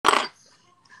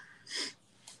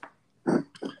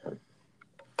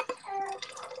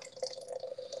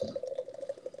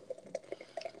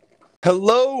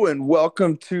Hello and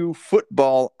welcome to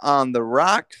Football on the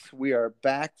Rocks. We are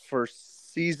back for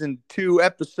season 2,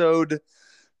 episode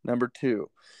number 2.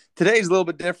 Today's a little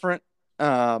bit different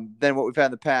than what we've had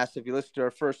in the past. If you listened to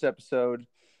our first episode,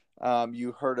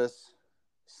 you heard us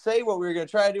say what we were going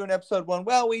to try to do in episode 1.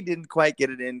 Well, we didn't quite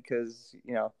get it in because,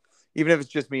 even if it's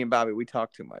just me and Bobby, we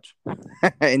talk too much.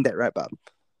 Ain't that right, Bob?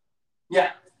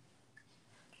 Yeah,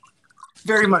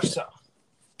 very much so.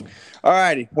 All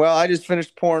righty. Well, I just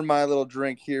finished pouring my little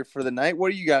drink here for the night.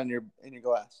 What do you got in your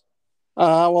glass?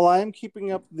 Well, I am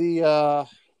keeping up the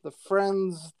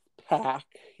Friends pack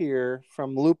here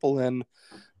from Lupulin.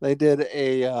 They did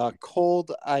a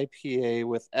cold IPA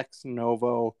with Ex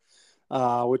Novo,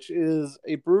 which is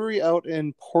a brewery out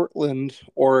in Portland,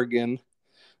 Oregon.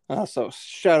 So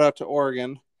shout out to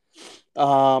Oregon.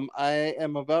 I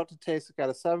am about to taste. It got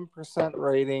a 7%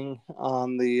 rating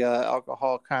on the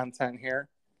alcohol content here.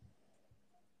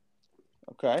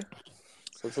 Okay,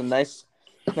 so it's a nice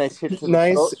hit to the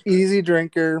Nice, throat. easy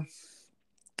drinker.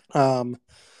 Nice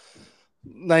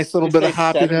little bit of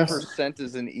hoppiness. 7%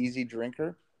 is an easy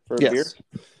drinker for a Yes. beer.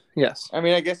 Yes. I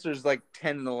mean, I guess there's like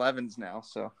 10 and 11s now,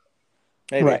 so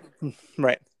maybe.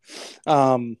 Right.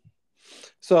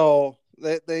 So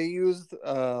they used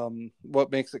what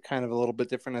makes it kind of a little bit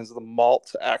different is the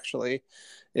malt actually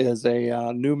is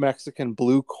a New Mexican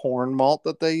blue corn malt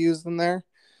that they used in there.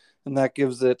 And that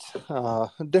gives it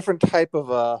a different type of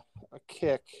a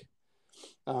kick.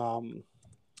 I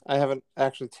haven't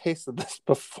actually tasted this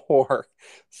before,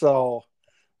 so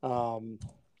I'm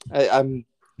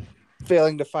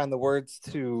failing to find the words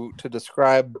to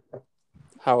describe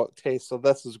how it tastes. So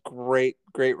this is great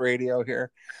radio here.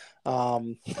 But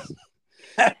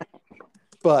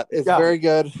it's very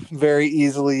good, very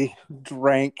easily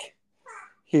drank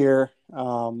here.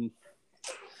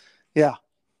 Yeah.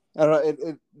 I don't know.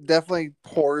 It definitely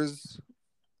pours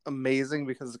amazing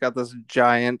because it's got this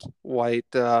giant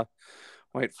white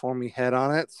foamy head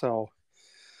on it. So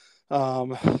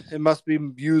it must be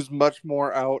used much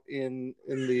more out in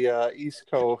the East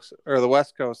Coast or the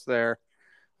West Coast there,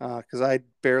 because I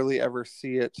barely ever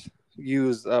see it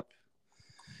used up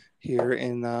here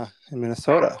in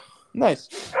Minnesota.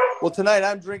 Nice. Well, tonight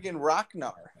I'm drinking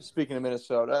Rocknar. Speaking of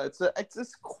Minnesota, it's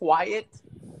this quietly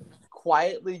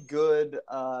good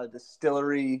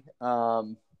distillery.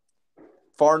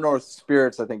 Far North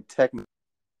Spirits, I think, technically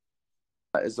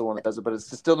is the one that does it, but it's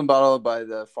distilled and bottled by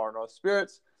the Far North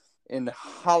Spirits in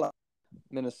Holland,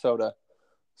 Minnesota.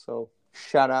 So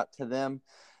shout out to them.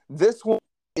 This one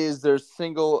is their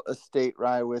single estate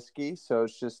rye whiskey, so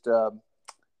it's just the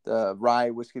rye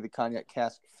whiskey, the cognac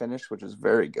cask finish, which is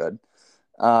very good.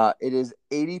 It is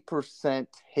 80%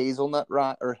 hazelnut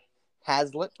rye or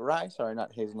Hazlitt rye. Sorry,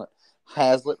 not hazelnut.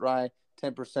 Hazlitt rye,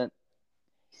 10%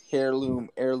 heirloom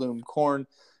corn,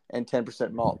 and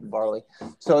 10% malt and barley.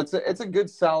 So it's a good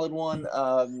solid one.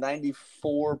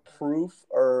 94 proof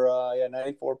or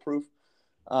 94 proof.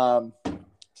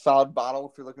 Solid bottle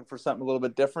if you're looking for something a little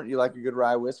bit different. You like a good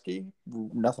rye whiskey.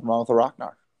 Nothing wrong with a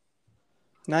Rocknar.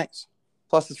 Nice.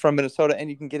 Plus, it's from Minnesota, and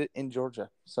you can get it in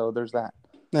Georgia. So there's that.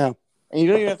 Yeah. And you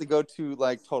don't even have to go to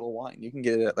like Total Wine. You can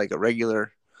get it at like a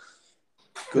regular.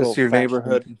 Just your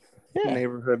neighborhood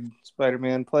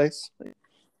Spider-Man place.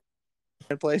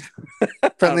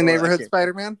 Friendly neighborhood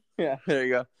Spider-Man. Yeah, there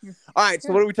you go. All right,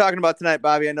 so what are we talking about tonight,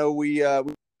 Bobby? I know we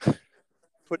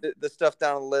put the stuff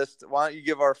down on the list. Why don't you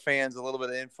give our fans a little bit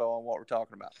of info on what we're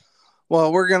talking about?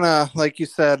 Well, we're gonna, like you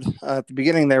said at the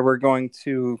beginning there, we're going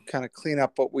to kind of clean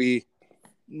up what we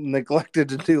neglected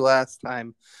to do last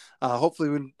time. Hopefully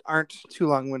we aren't too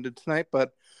long-winded tonight,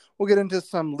 but we'll get into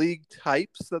some league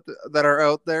types that are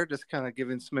out there, just kind of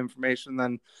giving some information.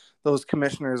 Then those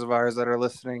commissioners of ours that are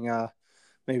listening,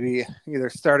 maybe either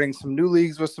starting some new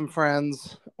leagues with some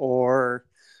friends or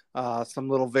some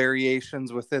little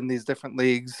variations within these different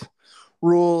leagues,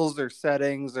 rules or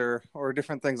settings or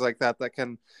different things like that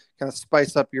can kind of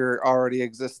spice up your already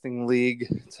existing league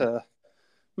to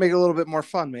make it a little bit more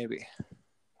fun, maybe.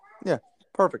 Yeah,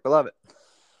 perfect. I love it.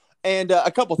 And a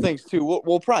couple things too.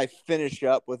 We'll probably finish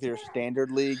up with your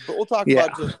standard league, but we'll talk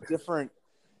about just different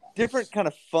kind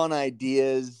of fun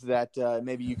ideas that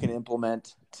maybe you can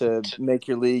implement to make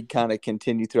your league kind of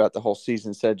continue throughout the whole season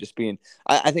instead of just being.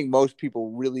 I think most people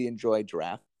really enjoy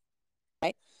draft,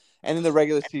 right? And then the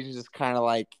regular season is kind of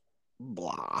like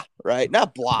blah, right?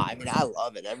 Not blah. I mean, I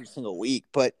love it every single week,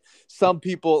 but some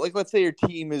people, like let's say your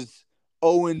team is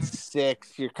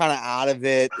 0-6, you're kind of out of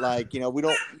it. Like,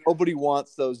 nobody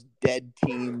wants those dead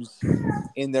teams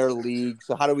in their league.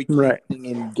 So how do we keep Right. things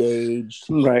engaged?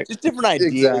 Right. Just different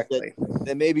ideas Exactly.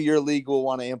 that maybe your league will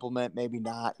want to implement, maybe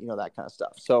not, that kind of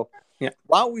stuff. So Yeah.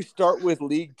 why don't we start with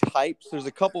league types? There's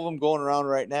a couple of them going around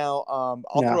right now.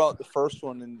 I'll throw out the first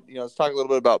one, and let's talk a little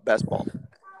bit about best ball.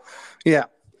 Yeah.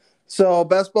 So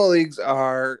best ball leagues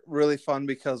are really fun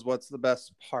because what's the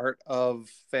best part of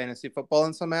fantasy football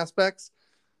in some aspects?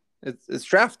 It's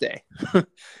draft day.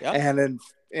 Yeah. And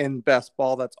in best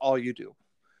ball, that's all you do.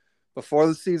 Before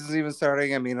the season's even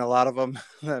starting, I mean, a lot of them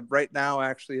right now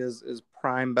actually is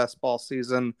prime best ball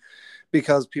season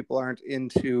because people aren't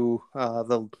into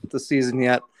the season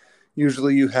yet.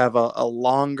 Usually you have a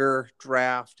longer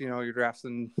draft, you're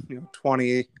drafting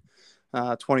 20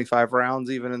 25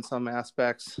 rounds even in some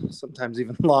aspects, sometimes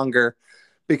even longer,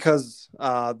 because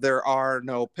there are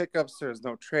no pickups, there's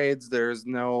no trades, there's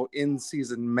no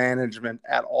in-season management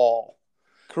at all.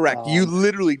 Correct. You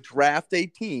literally draft a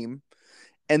team,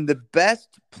 and the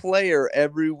best player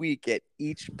every week at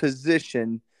each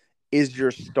position is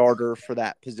your starter for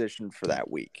that position for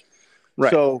that week.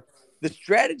 Right. So the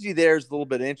strategy there is a little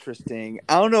bit interesting.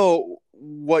 I don't know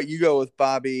what you go with,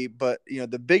 Bobby, but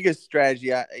the biggest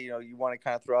strategy you want to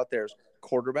kind of throw out there is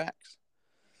quarterbacks.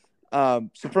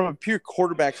 So from a pure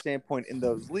quarterback standpoint in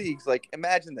those leagues, like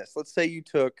imagine this. Let's say you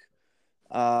took,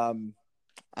 I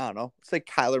don't know, let's say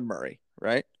Kyler Murray,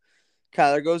 right?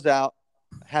 Kyler goes out,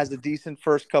 has a decent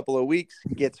first couple of weeks,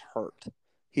 gets hurt.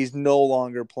 He's no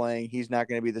longer playing. He's not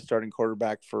going to be the starting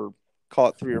quarterback for, call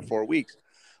it 3 or 4 weeks.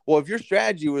 Well, if your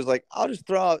strategy was like, I'll just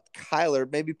throw out Kyler,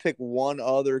 maybe pick one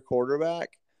other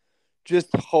quarterback,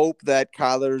 just hope that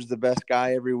Kyler's the best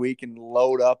guy every week and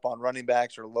load up on running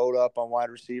backs or load up on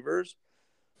wide receivers.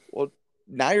 Well,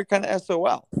 now you're kind of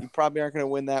SOL. You probably aren't going to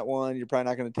win that one. You're probably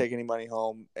not going to take any money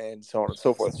home, and so on and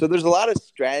so forth. So there's a lot of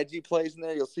strategy plays in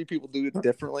there. You'll see people do it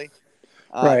differently.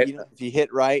 Right. If you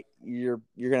hit right, you're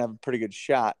going to have a pretty good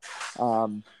shot.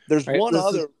 There's one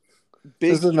other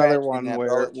big strategy another one in that,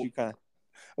 where you kind of.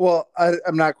 Well,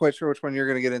 I'm not quite sure which one you're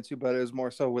going to get into, but it was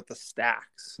more so with the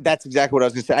stacks. That's exactly what I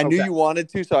was going to say. I knew you wanted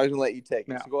to, so I was going to let you take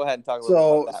it. Yeah. So go ahead and talk a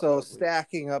little bit about that. So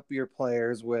stacking up your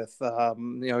players with,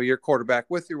 your quarterback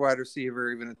with your wide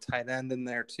receiver, even a tight end in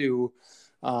there too.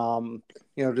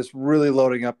 Just really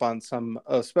loading up on some,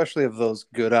 especially of those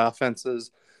good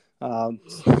offenses, kind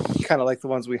of like the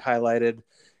ones we highlighted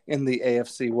in the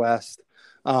AFC West.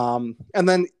 And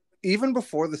then even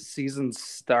before the season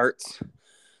starts,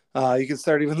 you can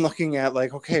start even looking at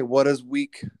like, okay, what does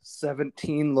week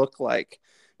 17 look like?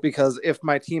 Because if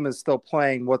my team is still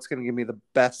playing, what's going to give me the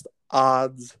best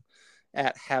odds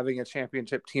at having a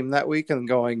championship team that week? And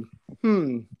going,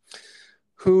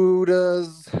 who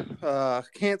does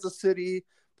Kansas City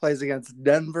plays against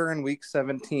Denver in week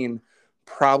 17?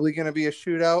 Probably going to be a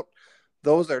shootout.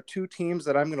 Those are two teams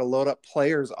that I'm going to load up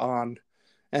players on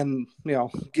and,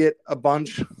 get a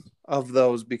bunch of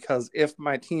those, because if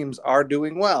my teams are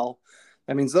doing well,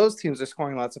 that means those teams are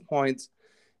scoring lots of points.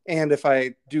 And if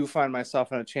I do find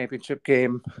myself in a championship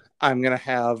game, I'm going to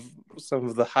have some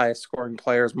of the highest scoring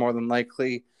players more than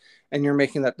likely. And you're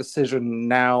making that decision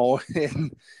now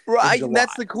in July.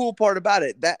 That's the cool part about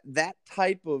it. That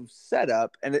type of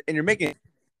setup, and you're making it,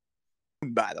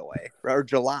 by the way, or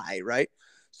July, right?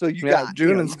 So you got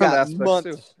June and some aspects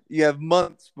months. Too. You have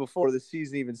months before the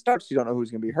season even starts. You don't know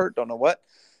who's going to be hurt. Don't know what.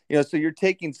 So you're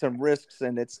taking some risks,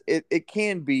 and it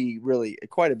can be really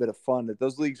quite a bit of fun. That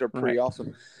those leagues are pretty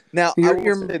awesome. Now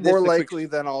you're more likely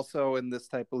than also in this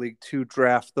type of league to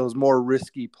draft those more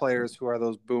risky players who are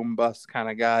those boom bust kind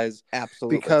of guys.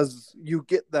 Absolutely, because you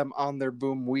get them on their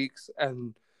boom weeks,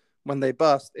 and when they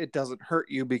bust, it doesn't hurt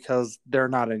you because they're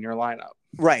not in your lineup.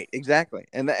 Right, exactly,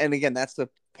 and again, that's the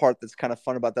part that's kind of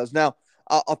fun about those. Now,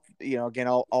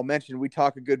 I'll mention we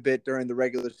talk a good bit during the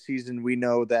regular season. We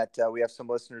know that we have some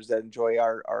listeners that enjoy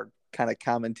our kind of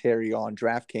commentary on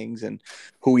DraftKings and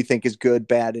who we think is good,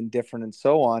 bad, indifferent, and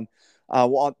so on.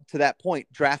 Well, to that point,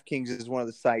 DraftKings is one of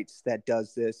the sites that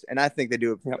does this, and I think they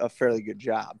do a fairly good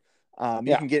job.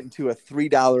 You can get into a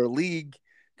 $3 league,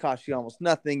 cost you almost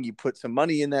nothing. You put some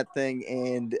money in that thing,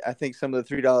 and I think some of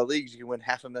the $3 leagues, you can win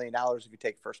 $500,000 if you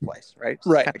take first place, right? It's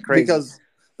right, kind of crazy. Because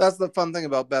that's the fun thing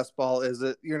about best ball is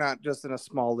that you're not just in a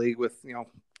small league with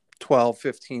 12,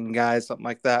 15 guys, something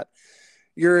like that.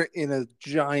 You're in a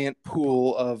giant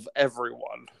pool of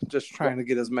everyone just trying to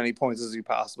get as many points as you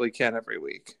possibly can every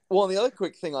week. Well, and the other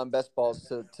quick thing on best ball is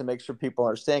to make sure people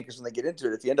understand, because when they get into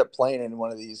it, if you end up playing in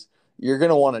one of these, you're going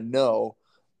to want to know.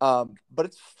 But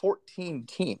it's 14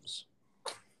 teams.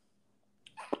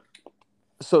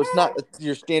 So it's not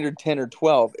your standard 10 or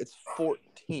 12. It's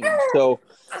 14 teams. So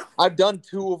I've done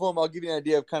 2 of them. I'll give you an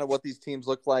idea of kind of what these teams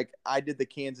look like. I did the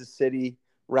Kansas City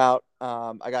route.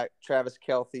 I got Travis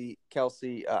Kelce.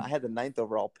 I had the 9th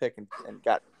overall pick and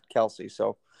got Kelce.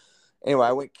 So anyway,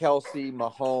 I went Kelce,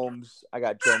 Mahomes. I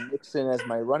got Joe Mixon as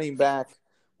my running back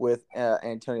with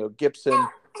Antonio Gibson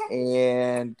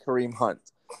and Kareem Hunt.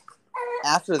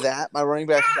 After that, my running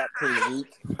backs got pretty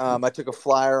weak. I took a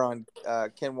flyer on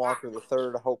Ken Walker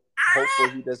III. Hopefully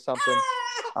he does something.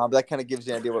 That kind of gives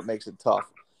you an idea what makes it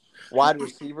tough. Wide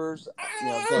receivers,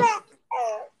 again,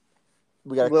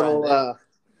 we got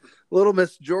little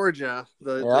Miss Georgia,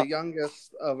 the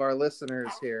youngest of our listeners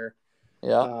here,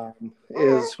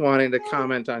 is wanting to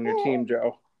comment on your team,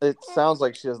 Joe. It sounds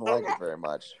like she doesn't like it very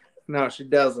much. No, she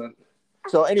doesn't.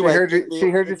 So anyway, she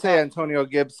heard you say Antonio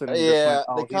Gibson. And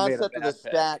the concept of the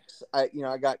stacks. I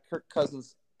got Kirk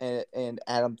Cousins and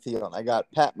Adam Thielen. I got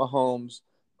Pat Mahomes,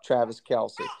 Travis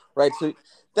Kelce. Right, so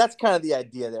that's kind of the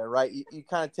idea there, right? You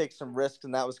kind of take some risks,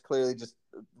 and that was clearly just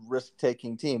a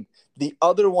risk-taking team. The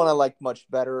other one I liked much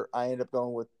better. I ended up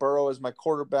going with Burrow as my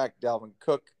quarterback, Dalvin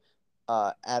Cook,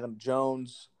 Adam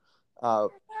Jones,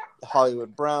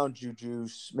 Hollywood Brown, Juju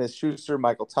Smith-Schuster,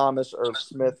 Michael Thomas, Irv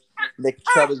Smith, Nick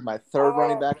Chubb is my 3rd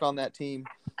running back on that team.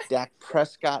 Dak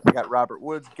Prescott, I got Robert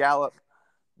Woods, Gallup.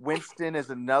 Winston is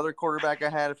another quarterback I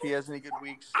had if he has any good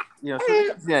weeks. So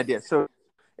that's the idea. So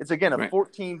it's, again, a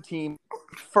 14-team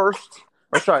 12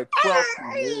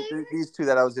 team. These 2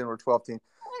 that I was in were 12 team.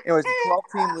 Anyways, a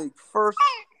 12-team league first.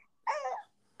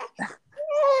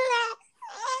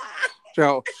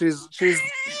 Joe, she's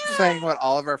saying what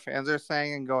all of our fans are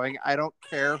saying and going, I don't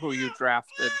care who you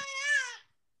drafted.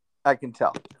 I can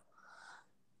tell.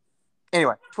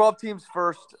 Anyway, 12 teams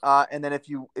first, and then if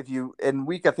you in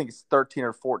week, I think it's 13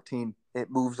 or 14, it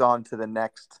moves on to the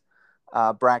next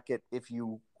bracket if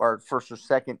you are first or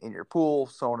second in your pool,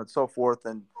 so on and so forth,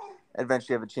 and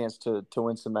eventually have a chance to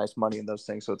win some nice money in those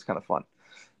things, so it's kind of fun.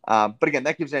 But again,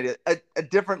 that gives you an idea. A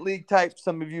different league type,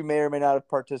 some of you may or may not have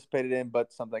participated in,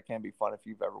 but something that can be fun if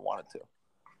you've ever wanted to.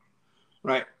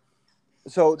 Right.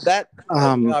 So that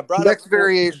next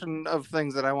variation of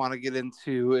things that I want to get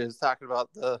into is talking about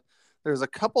there's a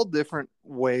couple different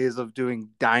ways of doing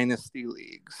dynasty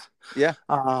leagues. Yeah.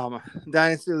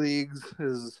 Dynasty leagues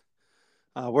is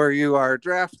where you are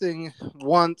drafting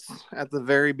once at the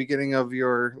very beginning of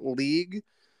your league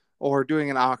or doing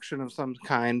an auction of some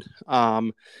kind.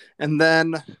 And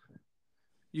then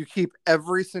you keep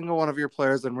every single one of your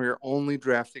players, and we're only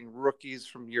drafting rookies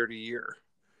from year to year.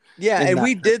 Yeah, and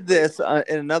we did this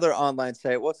in another online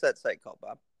site. What's that site called,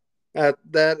 Bob?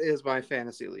 That is My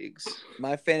Fantasy Leagues.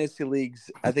 My Fantasy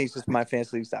Leagues, I think it's just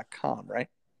myfantasyleagues.com, right?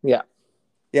 Yeah.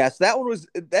 Yeah, so that one was,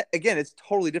 that again, it's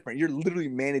totally different. You're literally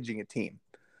managing a team.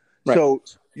 Right. So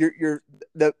you're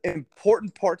the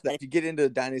important part to that, if you get into a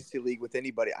dynasty league with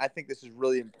anybody, I think this is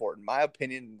really important. My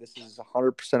opinion, this is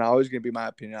 100% always going to be my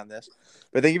opinion on this.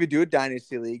 But I think if you do a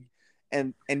dynasty league,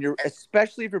 and you're,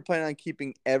 especially if you're planning on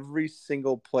keeping every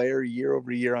single player year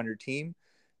over year on your team,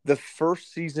 the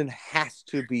first season has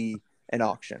to be an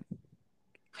auction.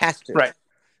 Has to. Right.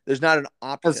 There's not an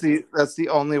option. That's the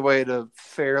only way to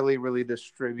fairly really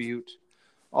distribute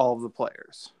all of the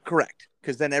players. Correct.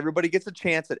 Because then everybody gets a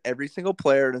chance at every single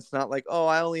player, and it's not like, oh,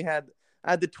 I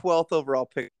had the 12th overall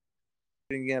pick.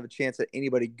 You didn't have a chance at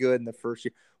anybody good in the first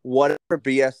year. Whatever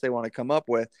BS they want to come up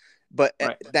with. But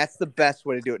that's the best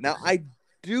way to do it. Now, I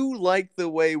do like the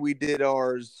way we did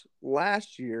ours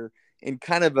last year in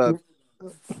kind of a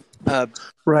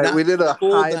right. We did a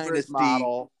hybrid dynasty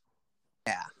model.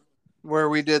 Yeah. Where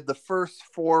we did the first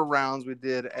 4 rounds we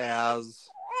did as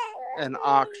an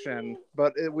auction,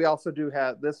 but we also do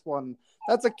have this one.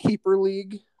 That's a keeper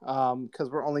league because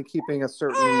we're only keeping a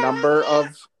certain number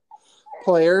of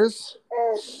players.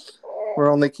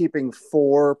 We're only keeping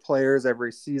 4 players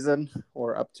every season,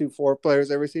 or up to 4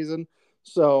 players every season.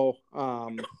 So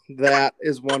that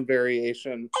is one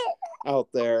variation out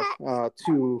there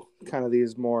to kind of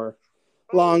these more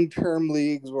long-term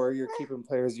leagues where you're keeping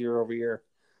players year over year.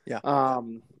 Yeah.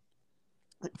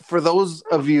 For those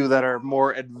of you that are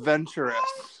more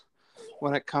adventurous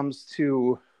when it comes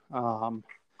to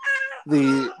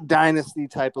the dynasty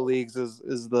type of leagues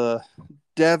is the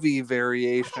Devy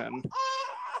variation.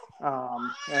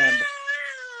 And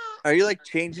are you like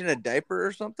changing a diaper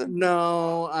or something?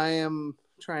 No, I am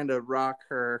trying to rock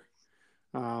her.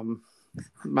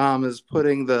 Mom is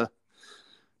putting the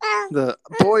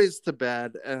boys to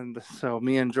bed, and so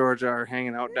me and Georgia are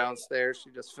hanging out downstairs.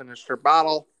 She just finished her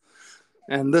bottle,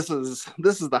 and this is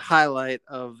the highlight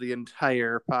of the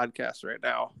entire podcast right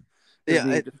now.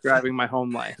 Yeah, describing my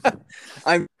home life.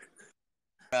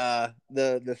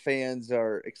 the fans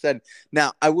are excited.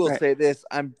 Now, I will say this: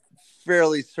 I'm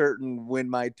fairly certain when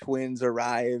my Twins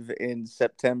arrive in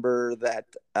September that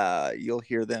you'll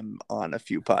hear them on a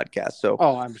few podcasts. So,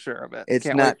 I'm sure of it. it's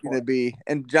Can't not wait going to be.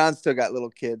 And John's still got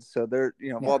little kids, so they're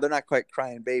well, they're not quite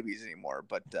crying babies anymore,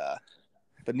 but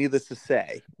needless to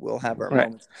say, we'll have our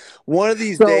moments. One of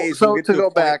these days, we'll get to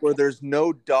a point where there's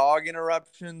no dog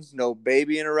interruptions, no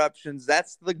baby interruptions.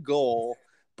 That's the goal,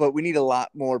 but we need a lot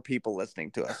more people listening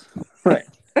to us. Right.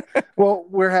 Well,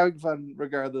 we're having fun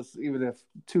regardless, even if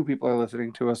two people are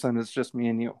listening to us and it's just me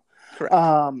and you. Correct.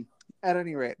 At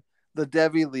any rate, the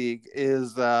Devy League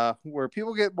is where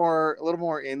people get a little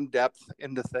more in depth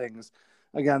into things.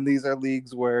 Again, these are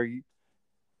leagues where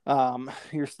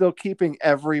you're still keeping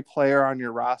every player on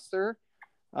your roster,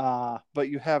 but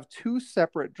you have two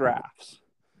separate drafts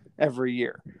every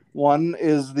year. One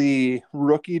is the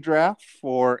rookie draft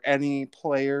for any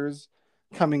players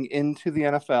coming into the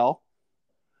NFL,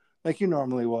 like you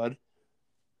normally would.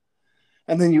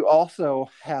 And then you also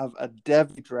have a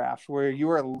Devy draft where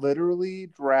you are literally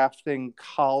drafting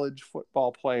college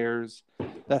football players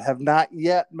that have not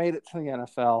yet made it to the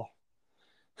NFL.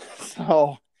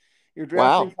 So you're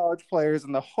drafting college players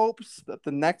in the hopes that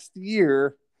the next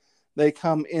year they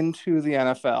come into the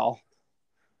NFL.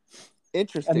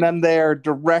 Interesting. And then they're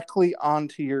directly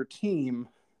onto your team.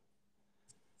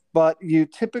 But you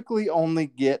typically only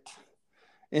get,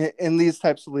 in these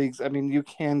types of leagues, I mean, you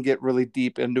can get really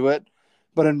deep into it.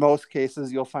 But in most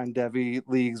cases, you'll find Devy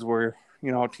leagues where,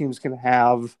 teams can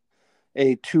have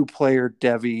a 2-player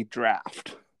Devy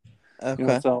draft.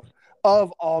 Okay. So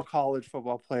of all college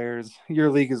football players, your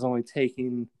league is only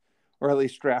taking, or at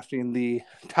least drafting, the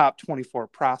top 24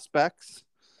 prospects.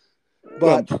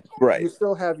 But you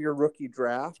still have your rookie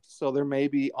draft. So there may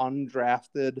be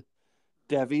undrafted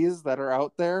Devies that are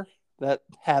out there that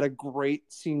had a great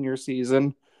senior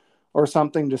season or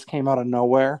something, just came out of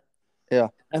nowhere. Yeah.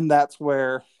 And that's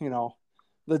where,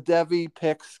 the Devy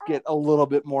picks get a little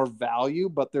bit more value,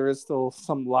 but there is still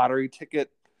some lottery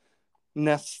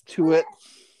ticket-ness to it.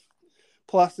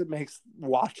 Plus, it makes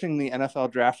watching the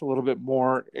NFL draft a little bit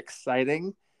more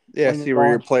exciting. Yeah, see where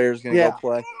your player is going to go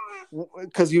play.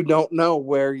 Because you don't know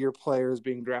where your player is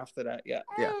being drafted at yet.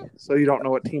 Yeah. So you don't know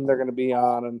what team they're going to be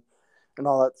on and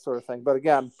all that sort of thing. But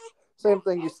again, same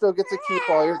thing. You still get to keep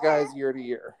all your guys year to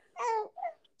year.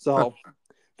 So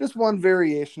just one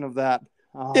variation of that.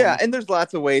 And there's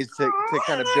lots of ways to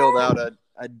kind of build out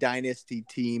a dynasty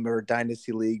team or a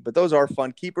dynasty league, but those are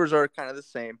fun. Keepers are kind of the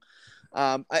same.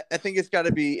 I think it's got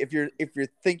to be, if you're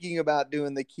thinking about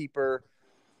doing the keeper,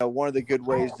 one of the good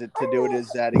ways to do it is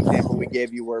that example we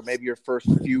gave you where maybe your first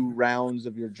few rounds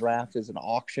of your draft is an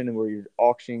auction and where you're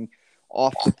auctioning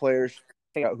off the players,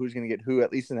 figure out who's going to get who,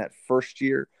 at least in that first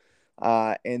year.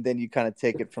 And then you kind of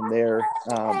take it from there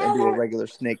and do a regular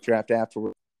snake draft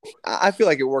afterwards. I feel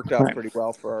like it worked out pretty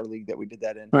well for our league that we did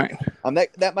that in. Right.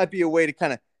 That might be a way to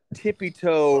kind of tippy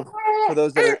toe for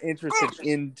those that are interested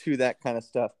into that kind of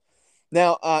stuff.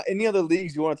 Now, any other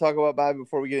leagues you want to talk about, Bobby,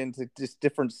 before we get into just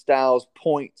different styles,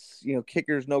 points,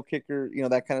 kickers, no kicker,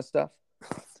 that kind of stuff?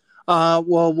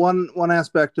 Well, one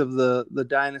aspect of the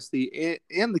dynasty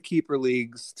and the keeper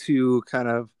leagues to kind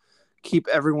of keep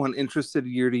everyone interested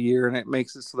year to year, and it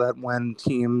makes it so that when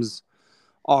teams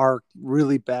are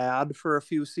really bad for a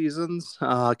few seasons,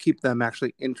 keep them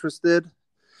actually interested,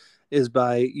 is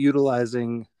by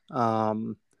utilizing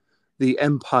the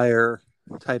Empire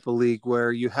type of league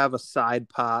where you have a side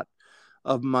pot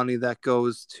of money that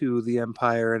goes to the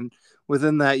Empire, and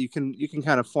within that you can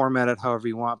kind of format it however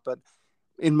you want, but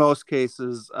in most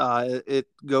cases it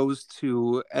goes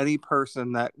to any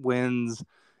person that wins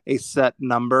a set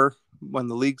number when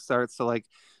the league starts. So like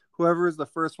whoever is the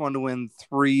first one to win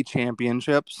 3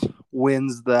 championships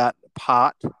wins that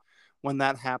pot. When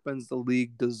that happens, the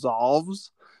league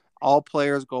dissolves. All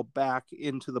players go back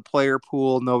into the player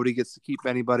pool. Nobody gets to keep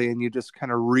anybody, and you just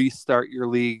kind of restart your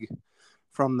league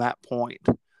from that point.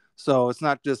 So it's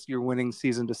not just you're winning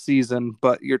season to season,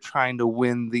 but you're trying to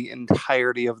win the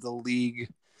entirety of the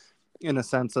league in a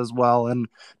sense as well. And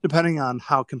depending on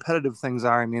how competitive things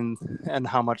are, and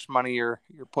how much money you're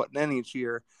putting in each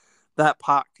year, that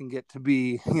pot can get to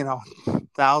be,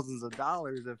 thousands of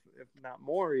dollars, if not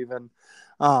more even.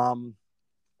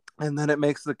 And then it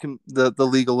makes the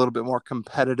league a little bit more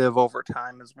competitive over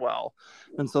time as well.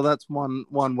 And so that's one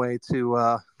way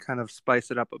to kind of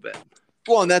spice it up a bit.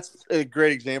 Well, and that's a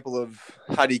great example of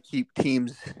how do you keep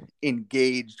teams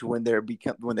engaged when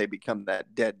they become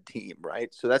that dead team,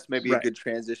 right? So that's maybe a good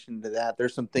transition to that.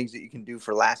 There's some things that you can do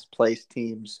for last place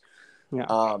teams Yeah. You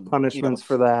know, Punishments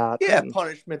for that. yeah, and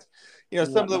punishments. You know,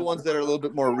 some of the whatnot. ones that are a little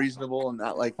bit more reasonable and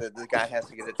not like the guy has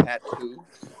to get a tattoo.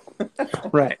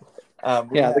 Right.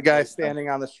 We Yeah, the have guy those standing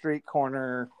on the street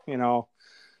corner,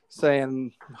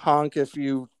 saying honk if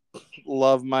you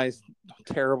love my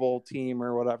terrible team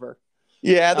or whatever.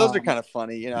 Yeah, those are kind of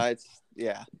funny. You know, it's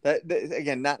that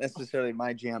again, not necessarily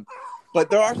my jam, but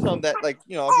there are some that like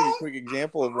I'll give you a quick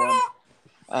example of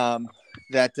one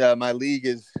that my league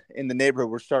is in the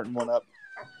neighborhood. We're starting one up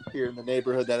here in the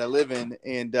neighborhood that I live in,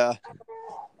 and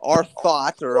our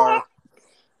thought or our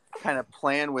kind of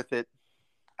plan with it.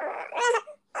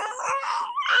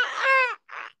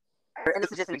 And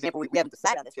this is just an example. We haven't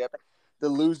decided on this yet, but the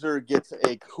loser gets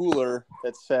a cooler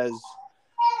that says,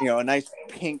 a nice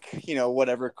pink,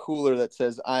 whatever cooler that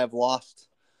says, "I have lost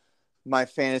my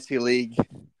fantasy league."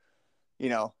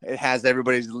 It has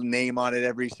everybody's name on it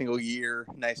every single year.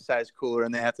 Nice size cooler,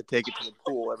 and they have to take it to the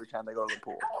pool every time they go to the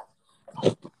pool.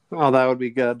 Oh, that would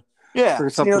be good. Yeah, for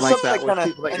something like that with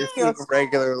people that you're seeing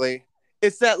regularly.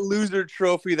 It's that loser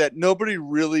trophy that nobody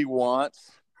really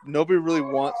wants. Nobody really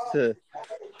wants to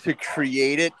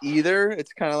create it either.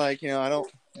 It's kind of like, I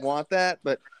don't want that,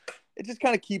 but it just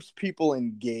kind of keeps people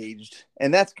engaged,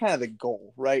 and that's kind of the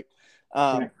goal, right?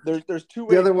 There's two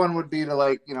ways. The other one would be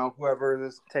to whoever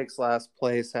this takes last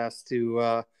place has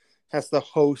to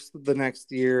host the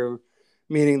next year,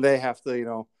 meaning they have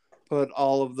to put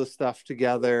all of the stuff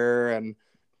together and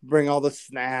bring all the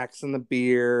snacks and the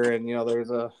beer, and there's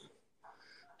a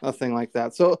thing like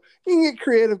that. So you can get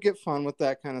creative, get fun with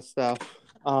that kind of stuff.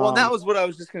 Well, that was what I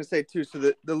was just going to say too.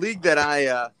 So the league that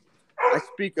I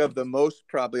speak of the most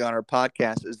probably on our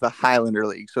podcast is the Highlander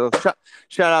League. So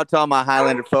shout out to all my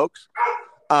Highlander folks.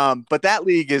 But that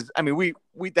league is,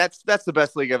 that's the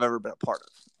best league I've ever been a part of.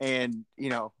 And,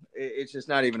 it's just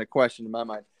not even a question in my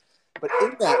mind. But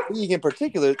in that league in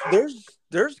particular,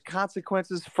 there's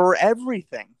consequences for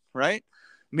everything, right?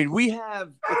 We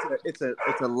have, it's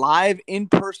a live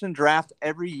in-person draft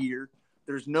every year.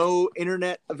 There's no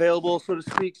internet available, so to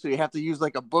speak. So you have to use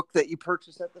like a book that you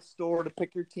purchase at the store to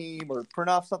pick your team, or print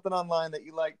off something online that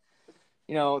you like.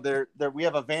 We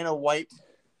have a Vanna White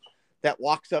that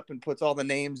walks up and puts all the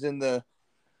names on the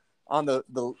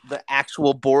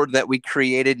actual board that we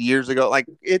created years ago. Like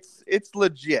it's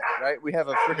legit, right? We have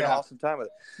a freaking awesome time with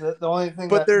it. The only thing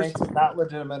that makes it not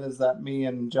legitimate is that me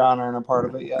and John aren't a part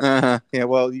of it yet. Yeah,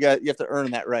 well, you have to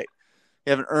earn that right.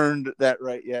 You haven't earned that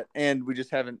right yet, and we just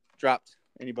haven't dropped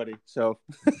anybody. So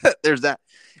there's that.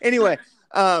 Anyway,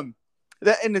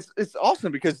 it's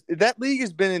awesome because that league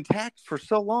has been intact for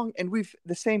so long, and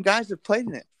the same guys have played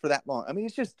in it for that long.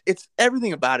 It's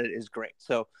everything about it is great.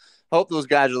 So I hope those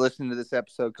guys are listening to this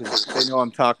episode because they know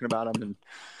I'm talking about them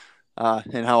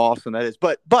and how awesome that is.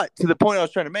 But to the point I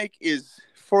was trying to make is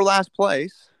for last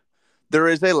place, there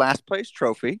is a last place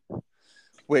trophy,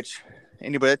 which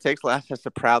anybody that takes last has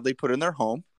to proudly put in their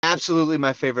home. Absolutely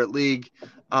my favorite league.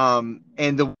 And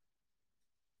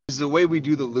the way we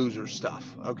do the loser stuff.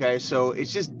 Okay. So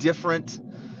it's just different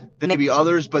than maybe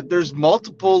others, but there's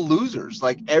multiple losers.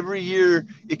 Like every year,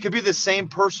 it could be the same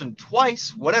person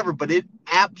twice, whatever, but it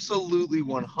absolutely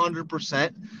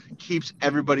 100% keeps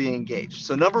everybody engaged.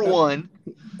 So number one,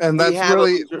 and that's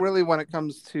really when it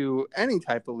comes to any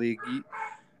type of league,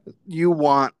 you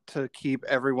want to keep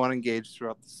everyone engaged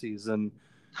throughout the season.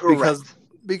 Correct.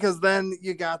 Because then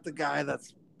you got the guy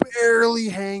that's barely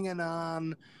hanging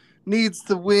on, needs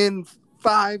to win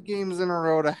 5 games in a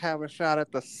row to have a shot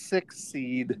at the 6th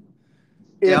seed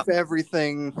if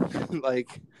everything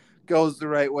goes the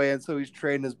right way, and so he's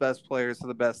trading his best players to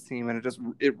the best team, and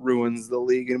it ruins the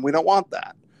league, and we don't want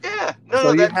that. Yeah,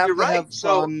 so you have to have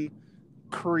fun,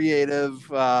 creative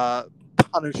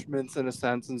punishments in a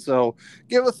sense, and so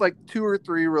give us 2 or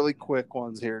 3 really quick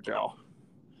ones here, Joe.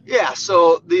 Yeah,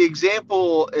 so the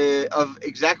example of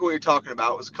exactly what you're talking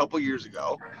about was a couple years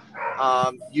ago.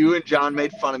 You and John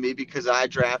made fun of me because I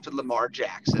drafted Lamar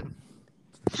Jackson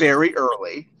very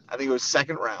early. I think it was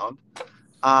 2nd round.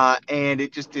 And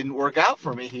it just didn't work out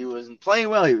for me. He wasn't playing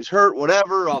well. He was hurt,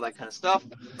 whatever, all that kind of stuff.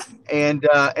 And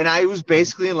I was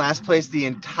basically in last place the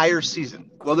entire season.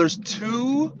 Well, there's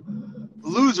 2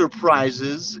 loser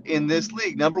prizes in this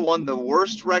league. Number 1, the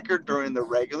worst record during the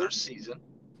regular season.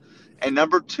 And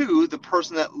number 2, the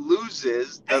person that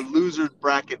loses the loser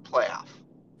bracket playoff.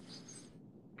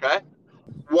 Okay?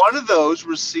 One of those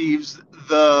receives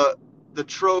the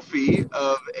trophy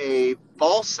of a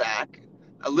ball sack,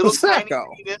 a little tiny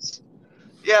penis.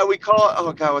 Yeah, we call it.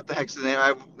 Oh God, what the heck's the name?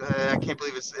 I can't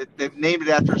believe they've named it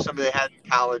after somebody they had in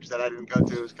college that I didn't go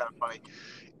to. It was kind of funny.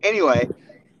 Anyway,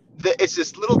 it's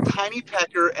this little tiny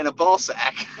pecker and a ball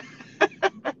sack.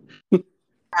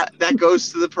 that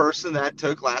goes to the person that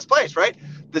took last place, right?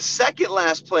 The second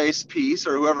last place piece,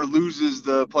 or whoever loses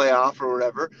the playoff or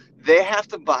whatever, they have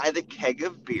to buy the keg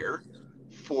of beer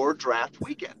for draft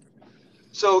weekend.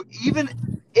 So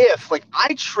even if, like,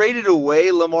 I traded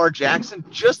away Lamar Jackson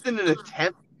just in an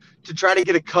attempt to try to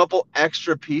get a couple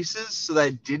extra pieces so that I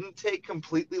didn't take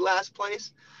completely last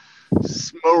place,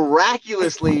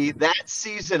 miraculously that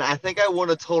season, I think I won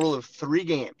a total of 3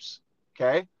 games.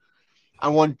 Okay. I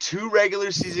won 2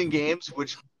 regular season games,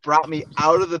 which brought me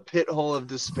out of the pit hole of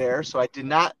despair. So I did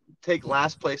not take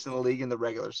last place in the league in the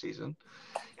regular season.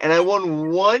 And I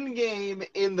won 1 game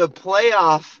in the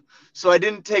playoff. So I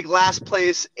didn't take last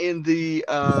place in the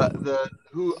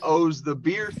who owes the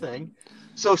beer thing.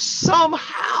 So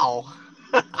somehow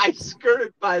I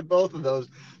skirted by both of those,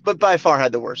 but by far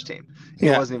had the worst team.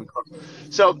 It wasn't even close.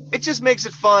 So it just makes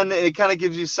it fun, and it kind of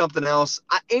gives you something else.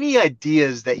 Any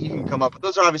ideas that you can come up with?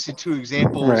 Those are obviously 2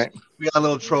 examples. Right. We got a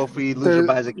little trophy, loser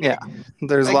buys a cake. Yeah,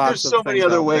 there's Like, lots there's of so many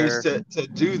things other out ways there. to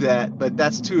do that, but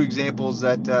that's 2 examples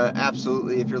that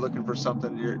absolutely, if you're looking for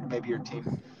something, maybe your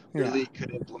team, your league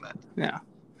could implement. Yeah.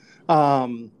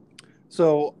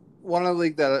 So one of the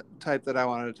league type that I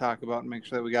wanted to talk about and make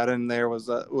sure that we got in there was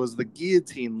the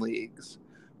guillotine leagues,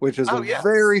 which is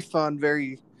very fun,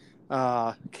 very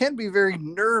can be very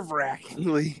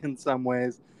nerve-wracking league in some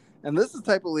ways. And this is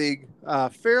the type of league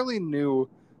fairly new,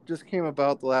 just came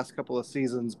about the last couple of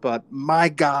seasons, but my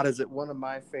God, is it one of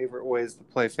my favorite ways to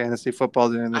play fantasy football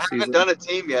during the season. I haven't done a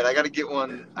team yet. I got to get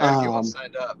one. I got to get one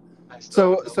signed up.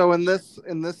 So in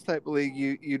this type of league,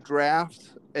 you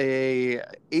draft a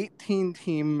 18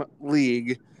 team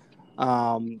league,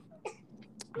 but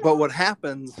what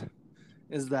happens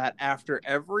is that after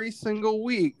every single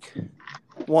week,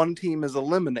 one team is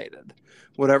eliminated.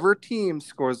 Whatever team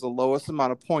scores the lowest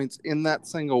amount of points in that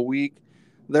single week,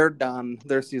 they're done.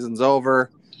 Their season's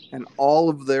over, and all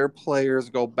of their players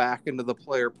go back into the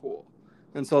player pool.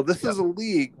 And so this is a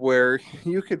league where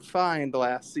you could find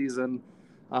last season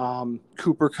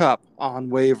Cooper Kupp on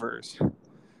waivers.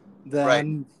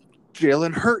 Then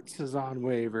Jalen Hurts is on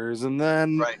waivers. And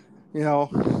then,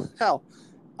 hell,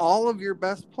 all of your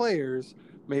best players,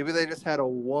 maybe they just had a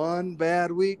 1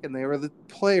 bad week and they were the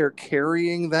player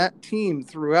carrying that team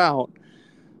throughout.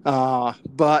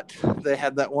 But they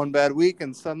had that 1 bad week,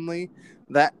 and suddenly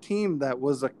that team that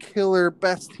was a killer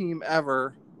best team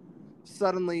ever,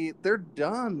 suddenly they're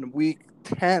done week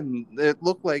 10. It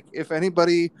looked like if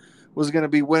anybody was going to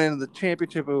be winning the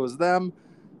championship, it was them.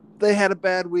 They had a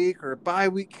bad week or a bye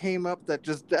week came up that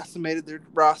just decimated their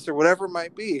roster, whatever it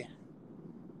might be.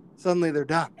 Suddenly they're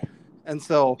done. And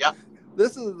so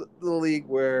this is the league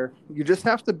where you just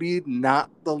have to be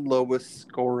not the lowest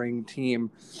scoring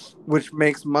team, which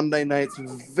makes Monday nights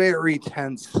very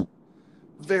tense,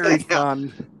 very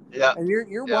fun. Yeah. And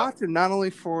you're watching not only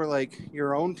for like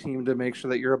your own team to make sure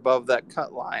that you're above that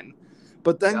cut line,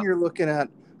 but then you're looking at,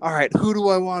 all right, who do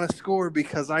I want to score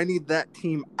because I need that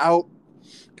team out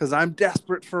because I'm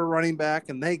desperate for a running back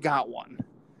and they got one.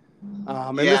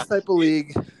 In this type of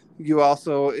league, you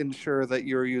also ensure that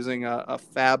you're using a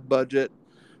fab budget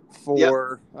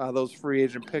for those free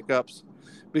agent pickups,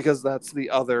 because that's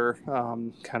the other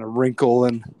kind of wrinkle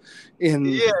in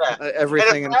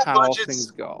everything and how things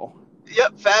go.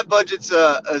 Yep, fab budget's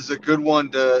is a good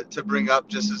one to bring up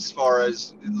just as far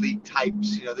as league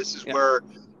types. This is where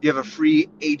you have a free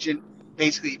agent,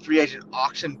 basically free agent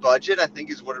auction budget, I think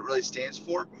is what it really stands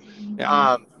for.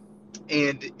 Yeah.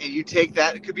 And you take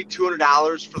that, it could be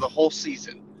 $200 for the whole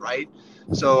season, right?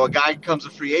 So a guy becomes a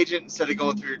free agent, instead of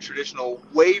going through your traditional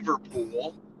waiver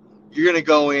pool, you're going to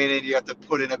go in and you have to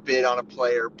put in a bid on a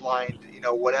player, blind,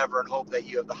 whatever, and hope that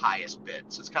you have the highest bid.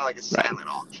 So it's kind of like a silent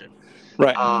auction.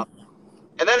 Right.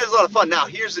 And that is a lot of fun. Now,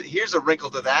 here's a wrinkle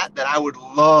to that I would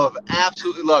love,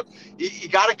 absolutely love. You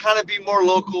got to kind of be more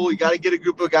local. You got to get a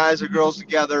group of guys or girls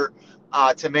together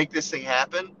to make this thing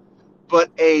happen. But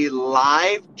a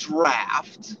live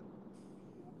draft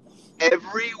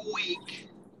every week,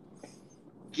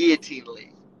 guillotine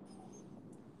league.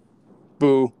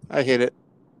 Boo! I hate it.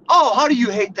 Oh, how do you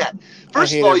hate that?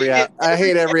 First of all, I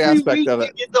hate every aspect week, of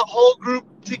it. You get the whole group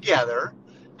together,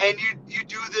 and you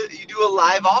do a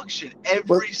live auction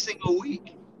every single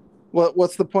week.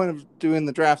 What's the point of doing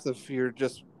the draft if you're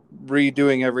just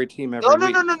redoing every team every week?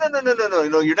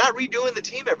 No. You're not redoing the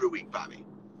team every week, Bobby.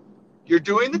 You're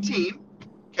doing the team,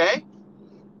 okay?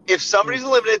 If somebody's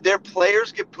eliminated, their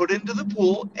players get put into the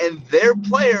pool, and their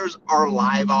players are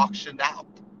live auctioned out.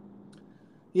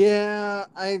 Yeah,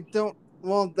 I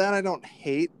don't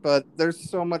hate, but there's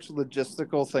so much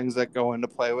logistical things that go into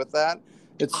play with that.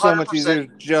 It's so much easier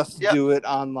to just do it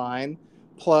online.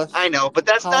 Plus, I know, but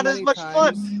that's how not as many much times?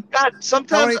 fun. God, How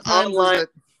sometimes many times is online. it?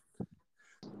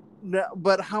 No,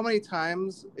 but how many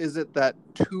times is it that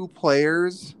two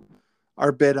players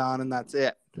are bid on and that's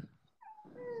it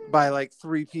by like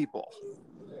three people?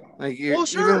 Like Well, even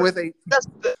sure. with a That's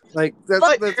the, like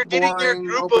but that's you're getting your boring.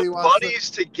 group Nobody of wants to. buddies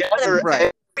together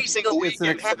Right. every single It's an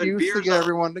weekend having excuse to beers get on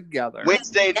everyone together.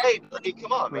 Wednesday night. I mean,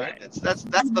 come on, man. Right. That's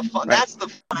the fun. Right. That's the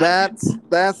fun.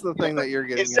 That's the thing that you're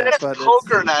getting Instead at. of But it's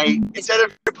poker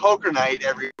night,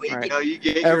 every week, right. you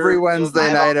get Every your Wednesday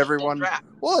live night, auction everyone. draft.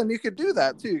 Well, and you could do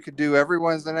that too. You could do every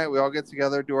Wednesday night. We all get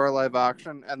together, do our live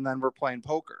auction, and then we're playing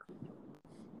poker.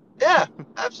 Yeah,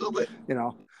 absolutely.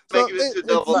 So Make it into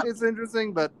double. it's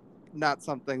interesting, but not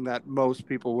something that most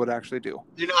people would actually do.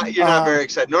 You're not very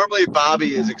excited. Normally,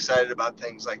 Bobby is excited about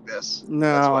things like this. That's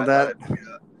No, why that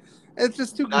it's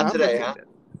just too not today, complicated.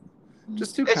 huh?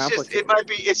 Just too It's complicated. it might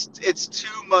be it's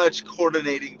too much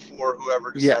coordinating for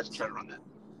whoever decides to try to run that.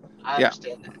 I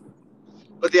understand that,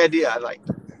 but the idea I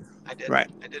liked. I did. Right.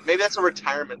 I did. Maybe that's a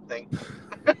retirement thing.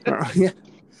 Yeah.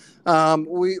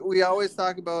 We always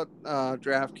talk about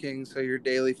DraftKings, so your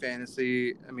daily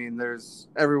fantasy. I mean, there's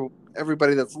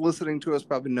everybody that's listening to us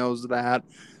probably knows that.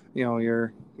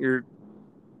 You're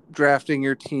drafting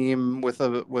your team with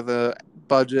a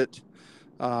budget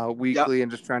weekly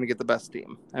and just trying to get the best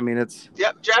team. I mean,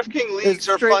 DraftKings leagues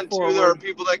are fun too. There are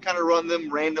people that kind of run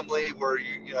them randomly, where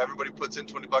everybody puts in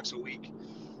 $20 a week.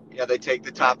 They take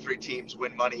the top 3 teams,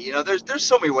 win money. There's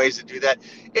so many ways to do that.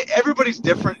 Everybody's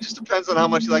different. It just depends on how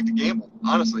much you like to gamble.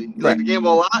 Honestly, you like to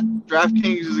gamble a lot.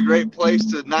 DraftKings is a great place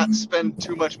to not spend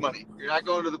too much money. You're not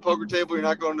going to the poker table. You're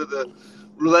not going to the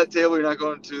roulette table. You're not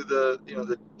going to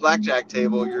the blackjack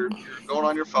table. You're going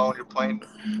on your phone. You're playing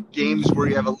games where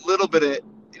you have a little bit of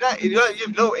you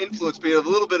have no influence, but you have a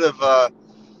little bit of a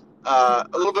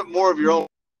little bit more of your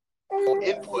own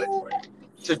input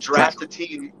to draft a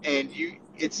team, and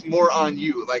it's more on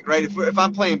you. Like, right, if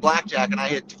I'm playing blackjack and I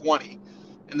hit 20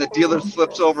 and the dealer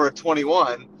flips over a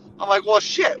 21, I'm like, well,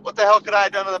 shit, what the hell could I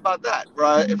have done about that?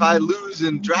 Right? If I lose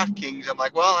in DraftKings, I'm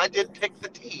like, well, I did pick the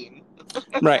team.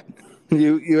 Right.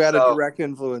 You had a direct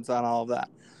influence on all of that.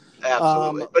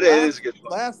 Absolutely. But it is a good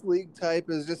fun. Last league type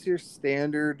is just your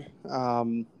standard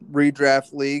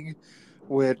redraft league,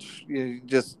 which you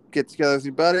just get together with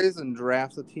your buddies and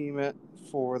draft a team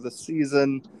for the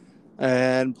season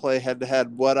and play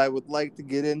head-to-head. What I would like to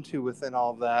get into within all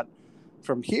of that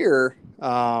from here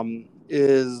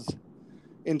is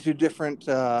into different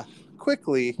little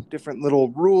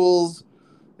rules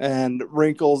and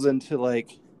wrinkles into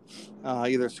like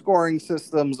either scoring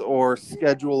systems or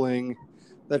scheduling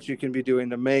that you can be doing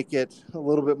to make it a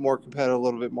little bit more competitive, a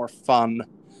little bit more fun.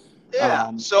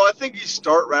 Yeah. So I think you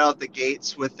start right out the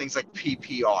gates with things like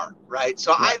PPR, right?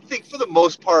 So I think for the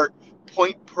most part,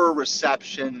 point per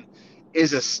reception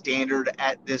is a standard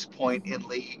at this point in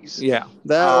leagues. Yeah,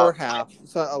 that or half.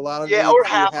 So a lot of or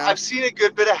half. I've seen a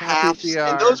good bit of halves,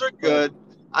 PPR, and those are good.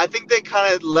 I think they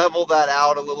kind of level that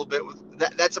out a little bit with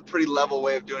that. That's a pretty level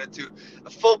way of doing it too. A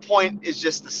full point is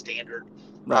just the standard.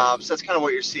 Right. So that's kind of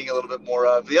what you're seeing a little bit more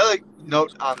of. The other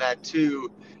note on that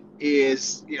too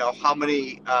is how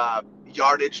many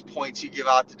yardage points you give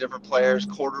out to different players,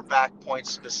 quarterback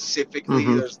points specifically.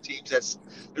 Mm-hmm.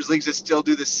 There's leagues that still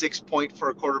do the 6 point for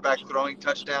a quarterback throwing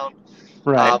touchdown.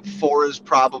 Right. 4 is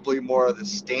probably more of the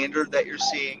standard that you're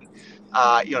seeing.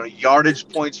 Yardage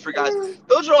points for guys.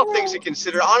 Those are all things to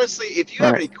consider. Honestly, if you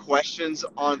have any questions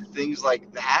on things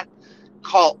like that,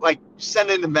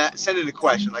 send in a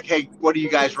question. Like, hey, what do you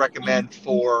guys recommend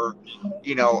for,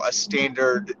 a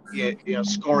standard,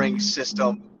 scoring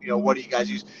system? What do you guys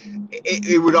use?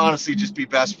 It would honestly just be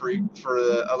best for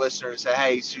a listener to say,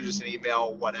 hey, shoot us an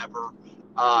email, whatever,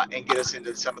 and get us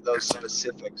into some of those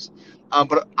specifics.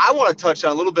 But I want to touch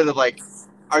on a little bit of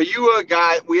are you a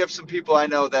guy? We have some people I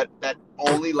know that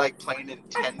only like playing in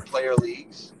 10-player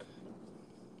leagues,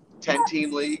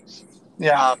 10-team leagues.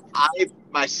 Yeah. I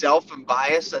myself am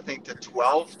biased. I think the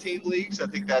 12-team leagues. I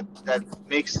think that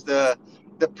makes the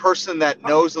person that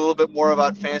knows a little bit more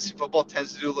about fantasy football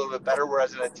tends to do a little bit better.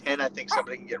 Whereas in a 10, I think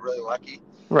somebody can get really lucky.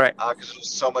 Right. Because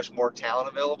there's so much more talent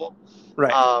available.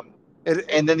 Right.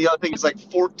 And then the other thing is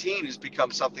 14 has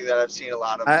become something that I've seen a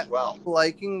lot of as well.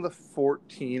 Liking the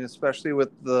 14, especially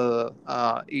with the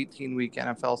 18-week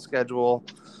NFL schedule.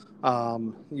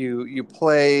 You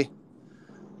play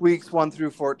weeks 1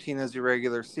 through 14 as your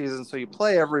regular season, so you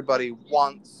play everybody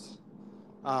once,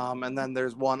 and then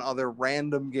there's one other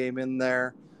random game in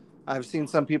there. I've seen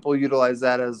some people utilize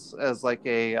that as like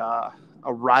a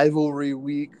rivalry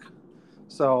week.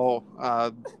 So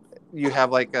you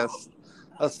have like a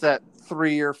set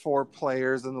 3 or 4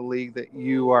 players in the league that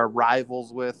you are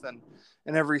rivals with, and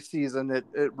and every season it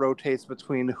rotates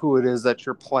between who it is that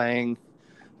you're playing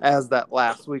as that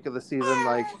last week of the season.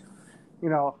 Like,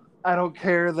 I don't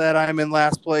care that I'm in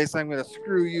last place. I'm going to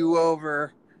screw you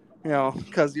over,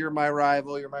 because you're my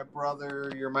rival, you're my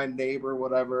brother, you're my neighbor,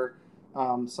 whatever.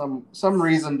 Some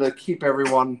reason to keep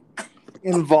everyone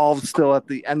involved still at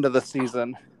the end of the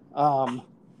season.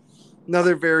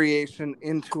 Another variation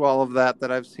into all of that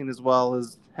I've seen as well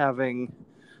is having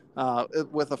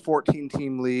with a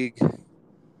 14-team league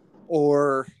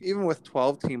or even with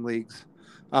 12-team leagues,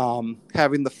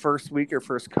 having the first week or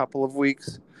first couple of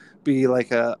weeks be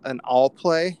like an all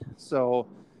play. So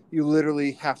you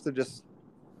literally have to just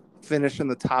finish in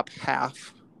the top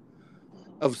half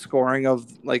of scoring of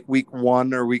like week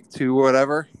 1 or week 2 or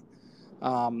whatever,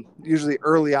 usually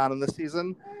early on in the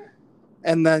season.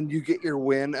 And then you get your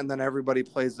win, and then everybody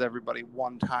plays everybody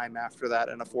one time after that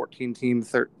in a 14-team,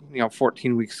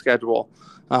 14-week schedule.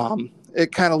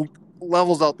 It kind of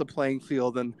levels out the playing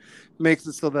field and makes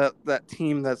it so that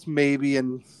team that's maybe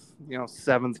in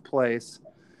 7th place,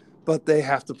 but they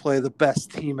have to play the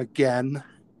best team again.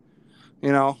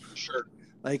 Sure.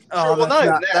 Like, sure.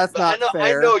 Well, that's not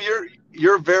fair. I know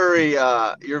you're very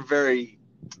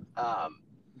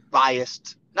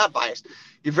biased. Not biased.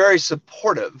 You're very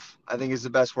supportive, I think is the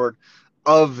best word,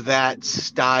 of that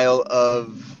style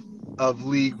of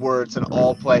league where it's an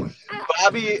all play.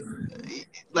 Bobby,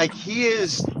 like, he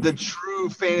is the true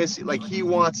fantasy. Like, he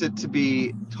wants it to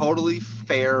be totally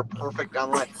fair, perfect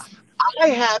online. I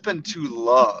happen to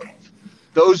love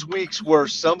those weeks where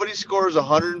somebody scores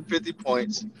 150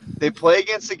 points, they play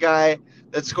against a guy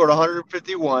that scored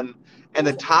 151, and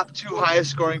the top 2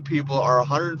 highest scoring people are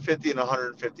 150 and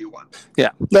 151.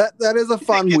 Yeah, that is a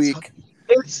fun week.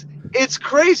 It's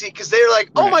crazy because they're like,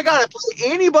 oh my God, if I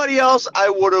play anybody else, I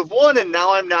would have won, and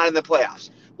now I'm not in the playoffs.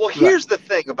 Well, here's the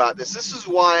thing about this. This is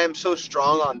why I'm so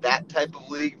strong on that type of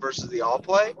league versus the all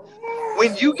play.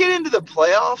 When you get into the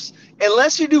playoffs,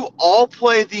 unless you do all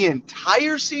play the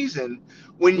entire season,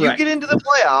 when you get into the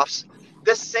playoffs,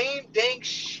 the same dang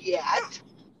shit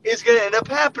is going to end up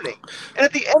happening. And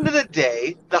at the end of the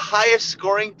day, the highest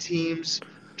scoring teams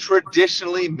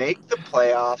traditionally make the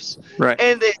playoffs,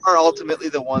 and they are ultimately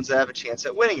the ones that have a chance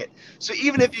at winning it. So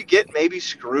even if you get maybe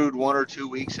screwed 1 or 2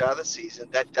 weeks out of the season,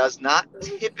 that does not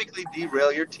typically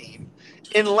derail your team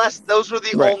unless those were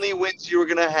the only wins you were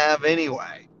going to have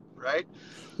anyway, right?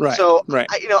 So, I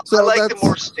like the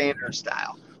more standard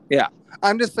style. Yeah.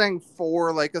 I'm just saying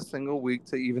for like a single week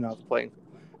to even out the playing.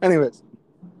 Anyways,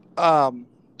 the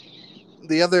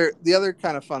other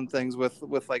kind of fun things with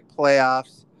like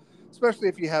playoffs, especially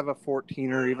if you have a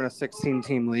 14 or even a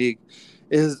 16-team league,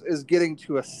 is getting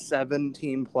to a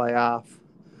 7-team playoff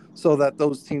so that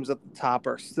those teams at the top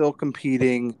are still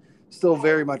competing, still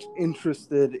very much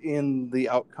interested in the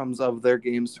outcomes of their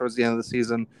games towards the end of the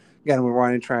season. Again, we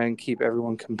want to try and keep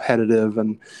everyone competitive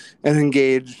and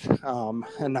engaged,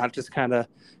 and not just kind of,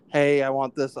 hey, I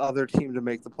want this other team to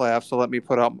make the playoffs, so let me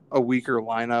put up a weaker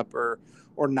lineup or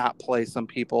not play some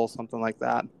people, something like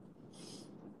that.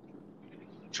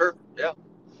 Sure. Yeah.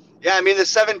 Yeah. I mean, the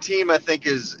 7-team, I think,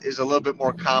 is a little bit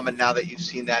more common now that you've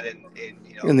seen that in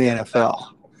the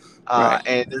NFL.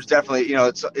 And there's definitely,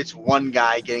 it's one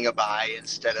guy getting a bye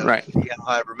instead of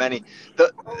however many.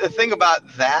 The thing about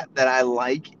that I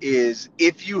like is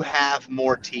if you have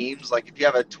more teams, like if you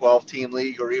have a 12-team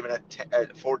league or even a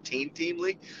 14-team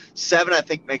league, 7 I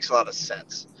think makes a lot of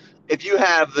sense. If you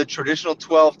have the traditional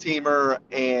 12-teamer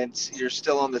and you're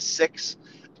still on the 6,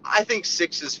 I think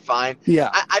 6 is fine. Yeah,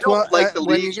 I don't like the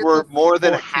leagues where more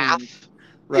than half.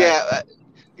 Yeah.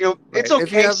 It's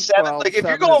okay. 7. 12, like if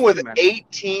you're going with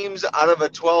 8 teams out of a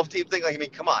 12-team thing, like, I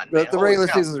mean, come on, man. The regular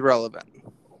season is relevant.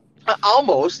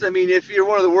 Almost. I mean, if you're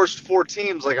one of the worst 4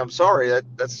 teams, like, I'm sorry,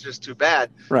 that's just too bad.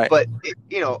 Right. But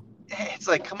it's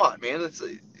like, come on, man. It's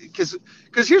because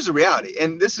here's the reality,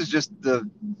 and this is just the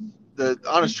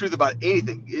honest truth about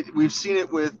anything. We've seen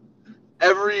it with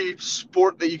every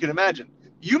sport that you can imagine.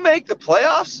 You make the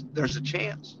playoffs, there's a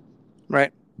chance.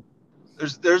 Right.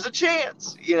 There's a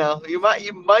chance, you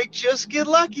might just get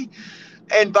lucky.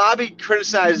 And Bobby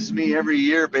criticizes me every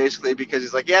year basically because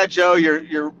he's like, yeah, Joe,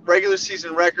 your regular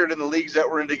season record in the leagues that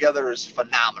we're in together is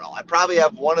phenomenal. I probably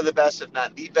have one of the best, if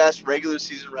not the best, regular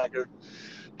season record.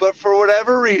 But for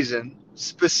whatever reason,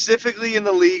 specifically in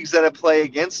the leagues that I play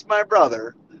against my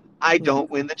brother, I don't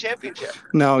win the championship.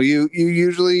 No, you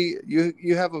usually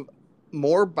you have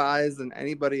more buys than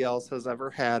anybody else has ever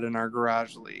had in our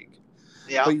garage league.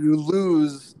 Yeah. But you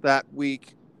lose that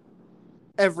week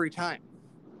every time.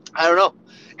 I don't know.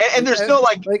 And there's no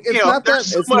it's not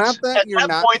that you're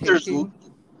not tanking.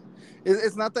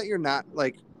 It's not that you're not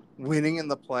winning in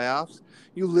the playoffs.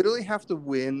 You literally have to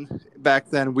win back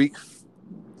then, week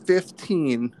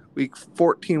 15, week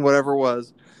 14, whatever it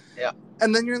was. Yeah.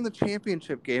 And then you're in the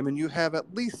championship game and you have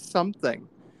at least something.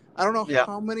 I don't know Yeah.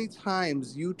 how many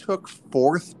times you took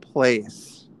fourth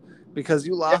place because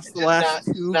you lost the Just last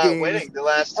two not games. winning the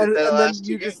last And then two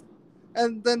you games. just,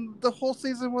 and then the whole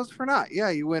season was for naught. Yeah,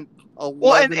 you went 11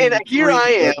 Well, and here 3,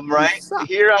 I but am, you right? suck.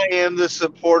 Here I am, the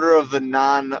supporter of the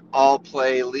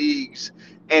non-all-play leagues.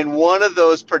 And one of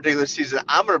those particular seasons,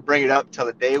 I'm going to bring it up till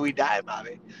the day we die,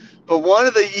 Bobby. But one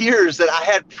of the years that I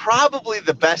had probably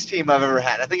the best team I've ever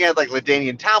had. I think I had like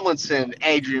LaDainian Tomlinson,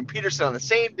 Adrian Peterson on the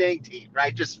same dang team,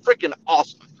 right? Just freaking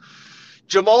awesome.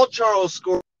 Jamal Charles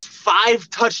scored 5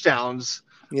 touchdowns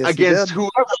against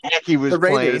whoever the heck he was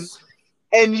playing.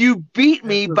 And you beat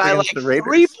me by like 3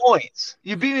 points.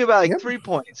 You beat me by like 3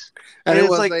 points. And it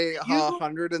was like a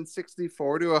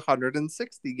 164 to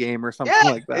 160 game or something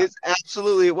like that. It's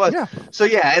absolutely it was. Yeah. So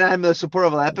yeah, and I'm a supporter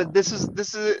of that. But this is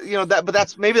that. But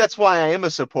that's why I am a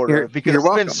supporter because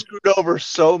I've been screwed over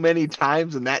so many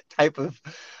times in that type of.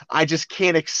 I just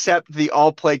can't accept the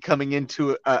all play coming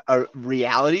into a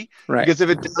reality. Right. Because if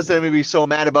it does, then I'm gonna be so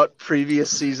mad about previous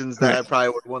seasons that I probably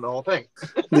would have won the whole thing.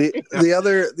 The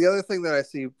other thing that I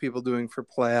see people doing for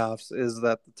playoffs is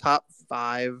that the top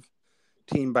 5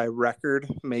 team by record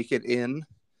make it in,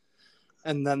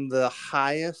 and then the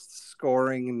highest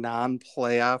scoring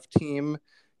non-playoff team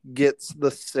gets the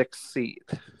 6th seed.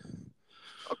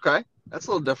 Okay, that's a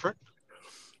little different.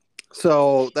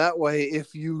 So that way,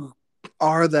 if you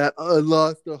are that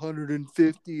lost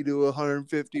 150 to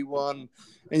 151,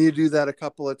 and you do that a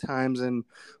couple of times and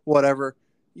whatever,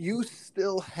 you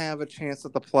still have a chance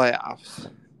at the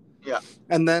playoffs. Yeah.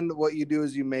 And then what you do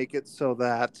is you make it so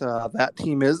that that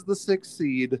team is the 6th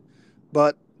seed,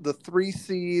 but the 3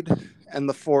 seed and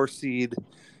the 4 seed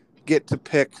get to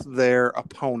pick their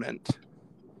opponent.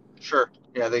 Sure.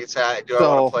 Yeah, they can say, do I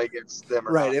want to play against them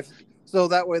or not? So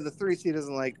that way the 3 seed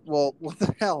isn't like, well, what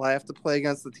the hell? I have to play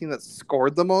against the team that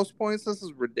scored the most points? This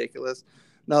is ridiculous.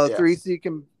 Now the 3 seed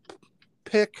can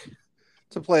pick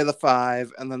to play the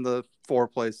 5, and then the 4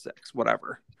 plays 6,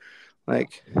 whatever.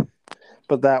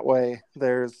 But that way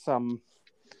there's some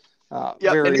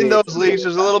and in those leagues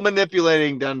there's a little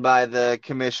manipulating done by the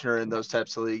commissioner in those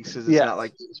types of leagues because it's not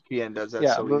like ESPN does that.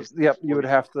 You'd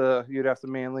have to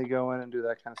manually go in and do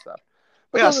that kind of stuff.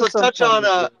 But so let's touch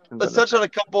on a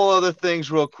couple other things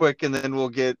real quick, and then we'll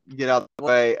get out of the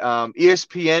way.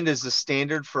 ESPN is the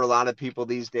standard for a lot of people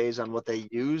these days on what they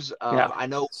use. I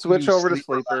know switch over to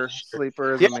Sleeper.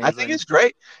 Sleeper is amazing. I think it's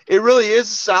great. It really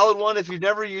is a solid one. If you've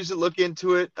never used it, look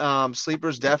into it.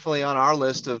 Sleeper's definitely on our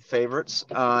list of favorites,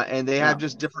 and they have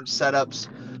just different setups,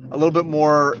 a little bit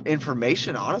more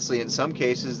information, honestly, in some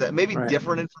cases. That maybe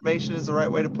different information is the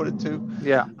right way to put it too.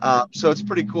 Yeah. So it's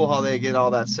pretty cool how they get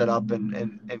all that set up and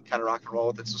kind of rock and roll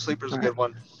with it. So Sleeper's a good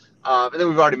one. And then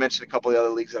we've already mentioned a couple of the other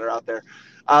leagues that are out there.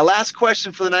 Last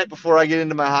question for the night before I get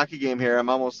into my hockey game here. I'm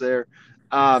almost there.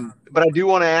 But I do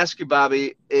want to ask you,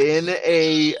 Bobby, in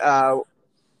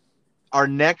our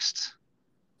next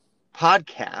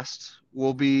podcast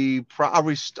will be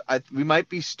we might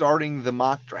be starting the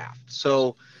mock draft.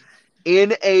 So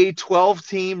in a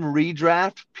 12-team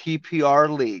redraft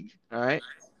PPR league, all right,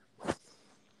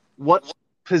 what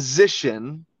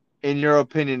position, in your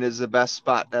opinion, is the best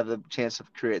spot to have the chance to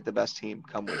create the best team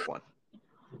come week 1?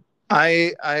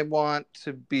 I want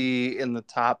to be in the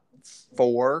top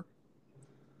 4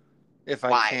 if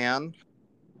I can,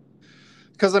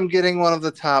 because I'm getting one of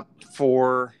the top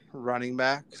 4 running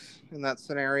backs in that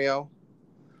scenario.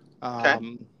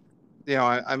 I'm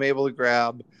able to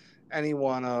grab any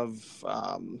one of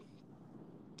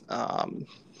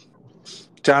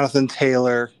Jonathan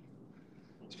Taylor.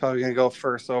 He's probably going to go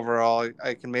first overall.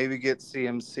 I can maybe get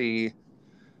CMC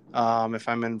if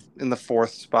I'm in the 4th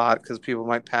spot, because people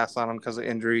might pass on him because of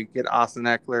injury. Get Austin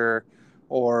Eckler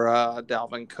or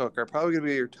Dalvin Cook are probably going to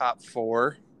be your top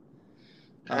 4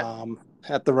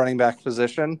 at the running back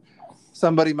position.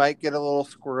 Somebody might get a little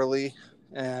squirrely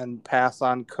and pass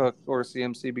on Cook or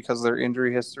CMC because of their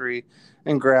injury history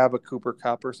and grab a Cooper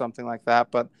Kupp or something like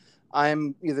that. But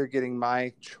I'm either getting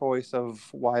my choice of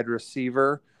wide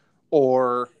receiver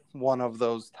or one of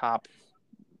those top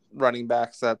running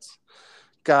backs that's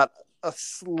got a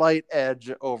slight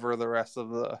edge over the rest of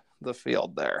the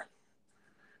field there.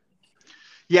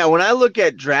 Yeah, when I look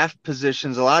at draft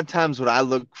positions, a lot of times what I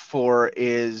look for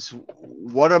is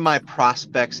what are my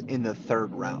prospects in the 3rd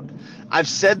round. I've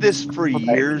said this for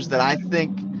years that I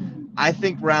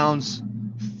think rounds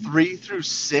 3 through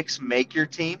 6 make your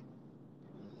team.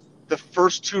 The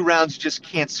first 2 rounds you just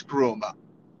can't screw them up.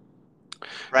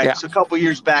 right? Yeah. So a couple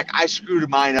years back, I screwed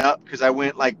mine up because I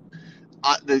went like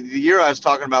the year I was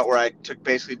talking about where I took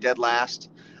basically dead last.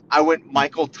 I went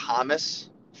Michael Thomas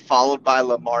followed by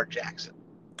Lamar Jackson.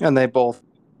 And they both.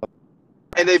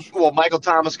 And Michael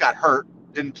Thomas got hurt,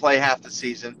 didn't play half the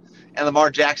season, and Lamar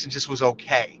Jackson just was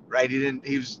okay, right?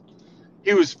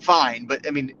 He was fine, but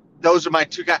I mean, those are my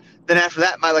two guys. Then after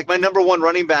that, my number one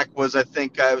running back was it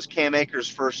was Cam Akers'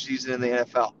 first season in the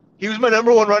NFL. He was my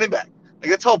number one running back. Like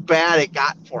that's how bad it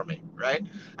got for me, right?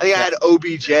 I think I had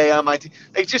OBJ on my team.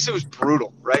 It was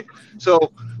brutal, right?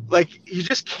 So you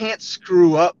just can't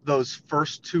screw up those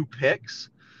first two picks.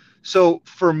 So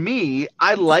for me,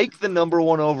 I like the number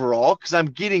one overall because I'm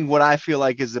getting what I feel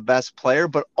like is the best player,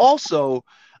 but also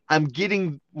I'm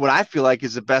getting what I feel like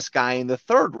is the best guy in the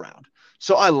third round.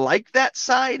 So I like that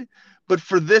side. But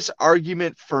for this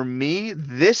argument, for me,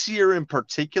 this year in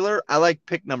particular, I like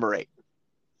pick number 8.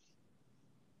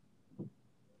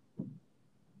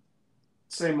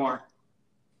 Say more.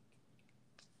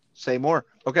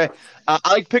 Okay. I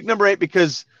like pick number 8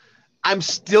 because I'm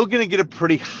still going to get a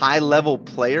pretty high level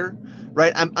player,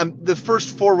 right? I'm the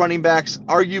first 4 running backs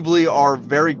arguably are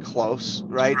very close,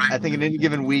 right? I think in any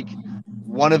given week,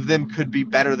 one of them could be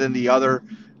better than the other.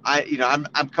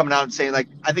 I'm coming out and saying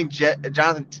I think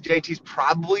Jonathan JT's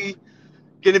probably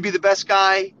going to be the best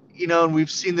guy, and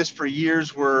we've seen this for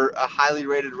years where a highly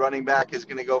rated running back is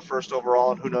going to go first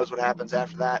overall, and who knows what happens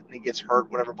after that, and he gets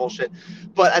hurt, whatever bullshit.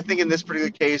 But I think in this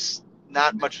particular case,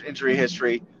 not much injury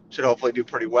history, should hopefully do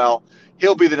pretty well.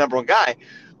 He'll be the number one guy.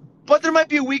 But there might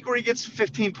be a week where he gets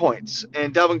 15 points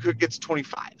and Dalvin Cook gets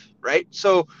 25, right?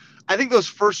 So I think those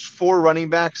first 4 running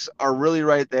backs are really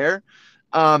right there.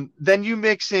 Then you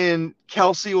mix in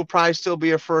Kelce will probably still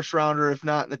be a first rounder, if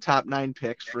not in the top 9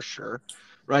 picks for sure,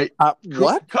 right?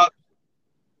 What?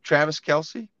 Travis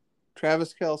Kelce?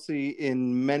 Travis Kelce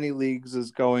in many leagues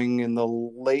is going in the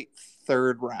late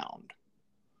 3rd round.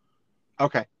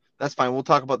 Okay, that's fine. We'll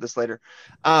talk about this later.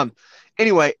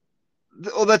 Anyway,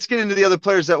 let's get into the other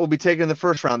players that will be taken in the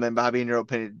first round then, Bobby, in your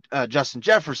opinion. Justin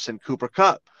Jefferson, Cooper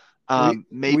Kupp.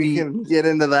 We can get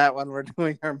into that when we're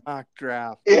doing our mock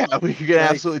draft. Yeah, we can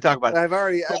absolutely talk about it. I've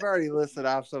already listed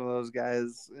off some of those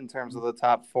guys in terms of the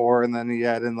top 4, and then you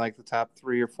add in the top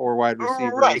 3 or 4 wide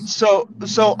receivers. Right. So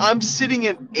I'm sitting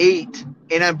at 8,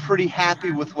 and I'm pretty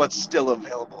happy with what's still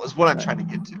available. Is what I'm trying to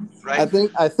get to. Right.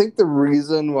 I think the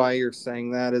reason why you're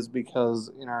saying that is because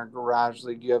in our garage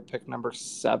league you have pick number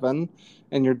 7,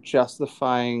 and you're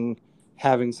justifying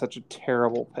having such a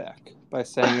terrible pick by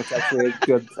saying it's actually a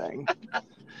good thing.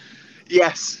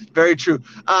 Yes, very true.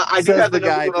 I do have the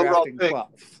guy number 1 overall pick. 12.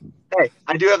 Hey,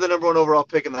 I do have the number 1 overall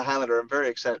pick in the Highlander. I'm very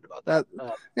excited about that.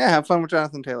 Yeah, have fun with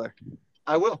Jonathan Taylor.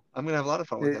 I will. I'm going to have a lot of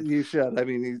fun with him. You should. I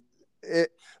mean,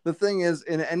 the thing is,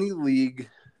 in any league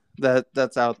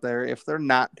that's out there, if they're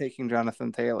not taking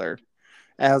Jonathan Taylor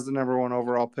as the number 1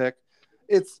 overall pick,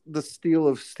 it's the steal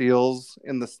of steals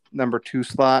in the number 2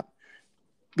 slot,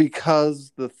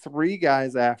 because the 3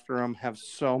 guys after him have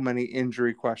so many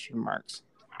injury question marks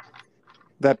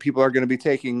that people are going to be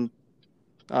taking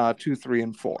 2, 3,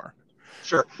 and 4.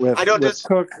 Sure. With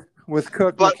Cook,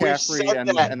 McCaffrey,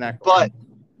 and that. But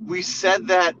we said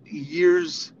that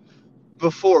years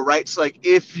before, right? So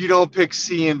if you don't pick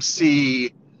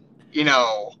CMC,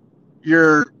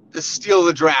 you're the steal of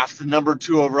the draft, the number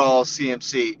 2 overall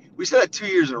CMC. We said that 2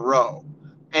 years in a row,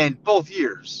 and both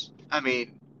years. I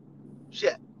mean,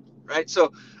 shit, right?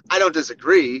 So I don't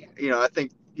disagree. I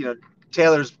think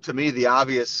Taylor's to me the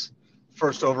obvious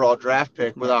first overall draft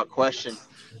pick without question.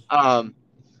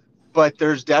 But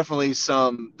there's definitely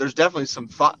some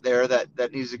thought there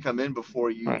that needs to come in before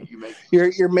you make.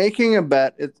 You're making a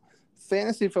bet.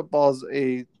 Fantasy football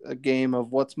is a game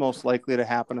of what's most likely to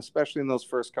happen, especially in those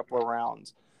first couple of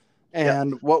rounds.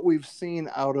 And what we've seen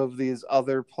out of these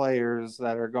other players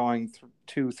that are going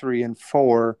 2, 3, and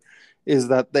 4 is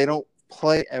that they don't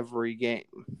play every game.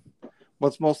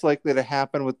 What's most likely to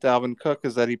happen with Dalvin Cook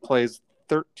is that he plays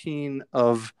 13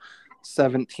 of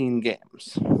 17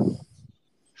 games.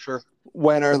 Sure.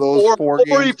 When are those 4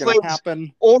 games going to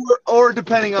happen? Or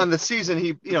depending on the season,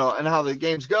 and how the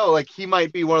games go, he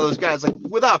might be one of those guys.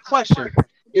 Without question,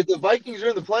 if the Vikings are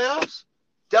in the playoffs,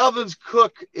 Dalvin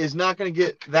Cook is not going to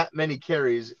get that many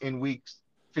carries in weeks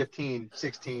 15,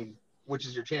 16, which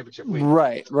is your championship week.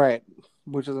 Right.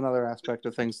 Which is another aspect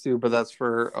of things too, but that's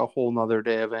for a whole nother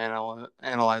day of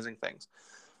analyzing things.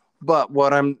 But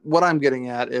what I'm getting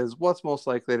at is what's most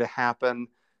likely to happen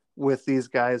with these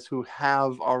guys who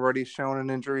have already shown an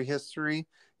injury history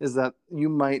is that you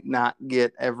might not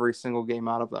get every single game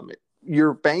out of them.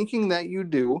 You're banking that you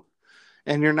do,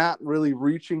 and you're not really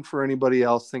reaching for anybody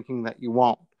else thinking that you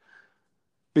won't.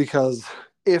 because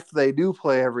if they do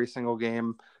play every single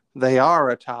game, they are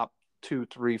a top 2,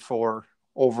 3, 4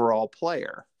 overall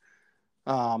player.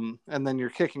 And then you're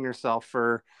kicking yourself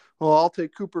for, well, I'll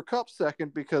take Cooper Kupp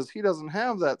second because he doesn't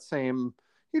have that same,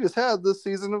 he just had this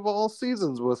season of all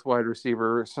seasons with wide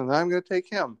receiver, so I'm going to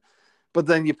take him. But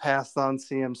then you passed on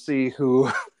CMC, who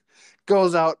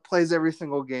goes out, plays every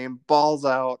single game, balls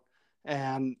out,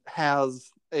 and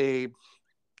has a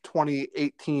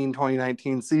 2018,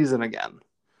 2019 season again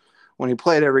when he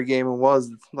played every game and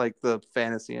was like the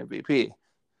fantasy MVP.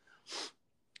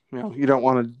 You don't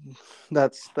want to,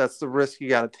 that's the risk you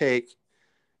got to take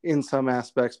in some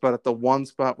aspects, but at the one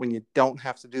spot when you don't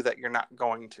have to do that, you're not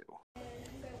going to.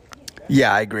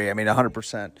 Yeah, I agree. I mean,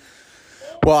 100%.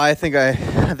 Well, I think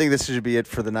this should be it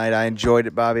for the night. I enjoyed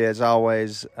it, Bobby, as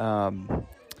always.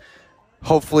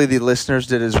 Hopefully the listeners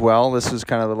did as well. This was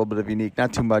kind of a little bit of unique,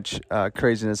 not too much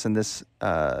craziness in this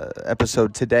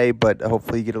episode today, but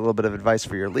hopefully you get a little bit of advice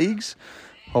for your leagues.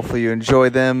 Hopefully you enjoy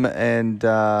them, and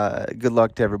good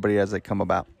luck to everybody as they come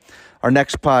about. Our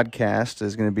next podcast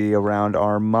is going to be around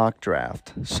our mock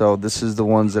draft. So this is the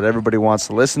ones that everybody wants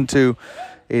to listen to.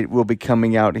 It will be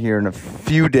coming out here in a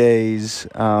few days,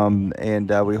 and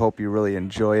we hope you really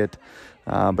enjoy it.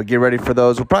 But get ready for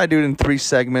those. We'll probably do it in 3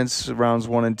 segments, rounds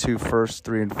 1 and 2 first,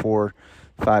 3 and 4,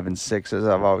 5 and 6. As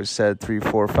I've always said, 3,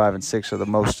 4, 5, and 6 are the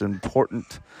most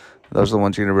important. Those are the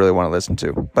ones you're going to really want to listen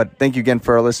to. But thank you again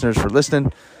for our listeners for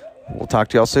listening. We'll talk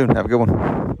to y'all soon. Have a good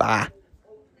one. Bye.